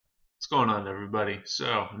going on, everybody?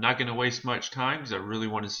 So, I'm not going to waste much time because I really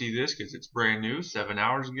want to see this because it's brand new, 7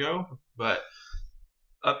 hours ago. But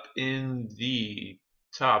up in the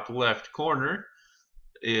top left corner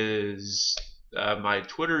is my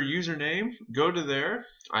Twitter username. Go to there.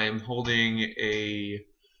 I am holding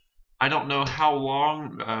I don't know how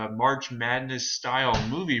long, March Madness style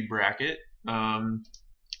movie bracket.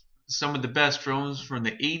 Some of the best films from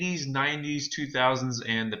the 80s, 90s, 2000s,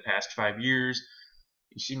 and the past 5 years.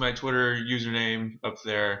 You see my Twitter username up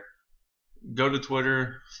there. Go to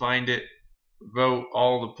Twitter, find it, vote.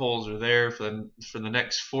 All the polls are there for the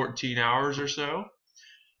next 14 hours or so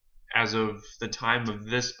as of the time of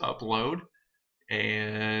this upload.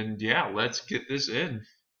 And yeah, let's get this in.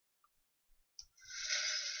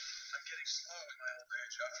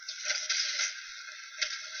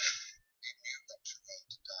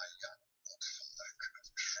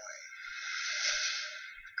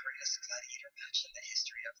 Gladiator match in the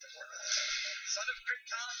history of the world. Son of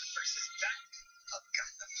Krypton versus Bat of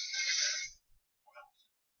Gotham. Well,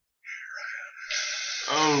 here I am.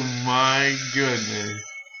 Oh my goodness.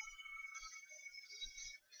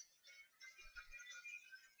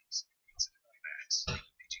 IMAX,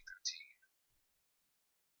 PG-13.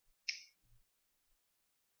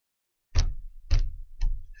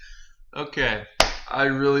 Okay, I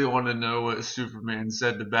really want to know what Superman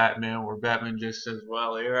said to Batman, where Batman just says,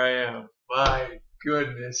 "Well, here I am." My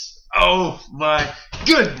goodness. Oh my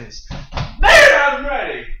goodness. Man, I'm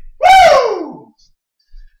ready. Woo!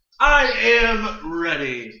 I am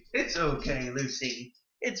ready. It's okay, Lucy.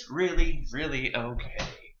 It's really, really okay.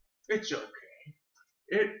 It's okay.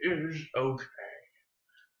 It is okay.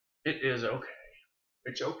 It is okay.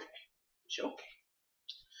 It's okay. It's okay.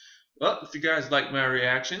 Well, if you guys like my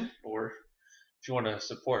reaction, or if you want to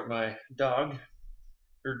support my dog,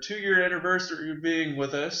 her 2-year anniversary of being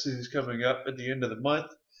with us is coming up at the end of the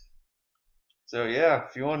month. So yeah,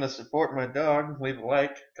 if you want to support my dog, leave a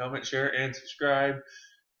like, comment, share, and subscribe.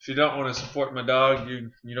 If you don't want to support my dog,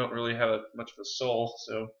 you don't really have much of a soul.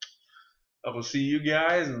 So I will see you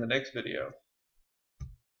guys in the next video.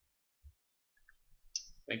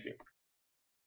 Thank you.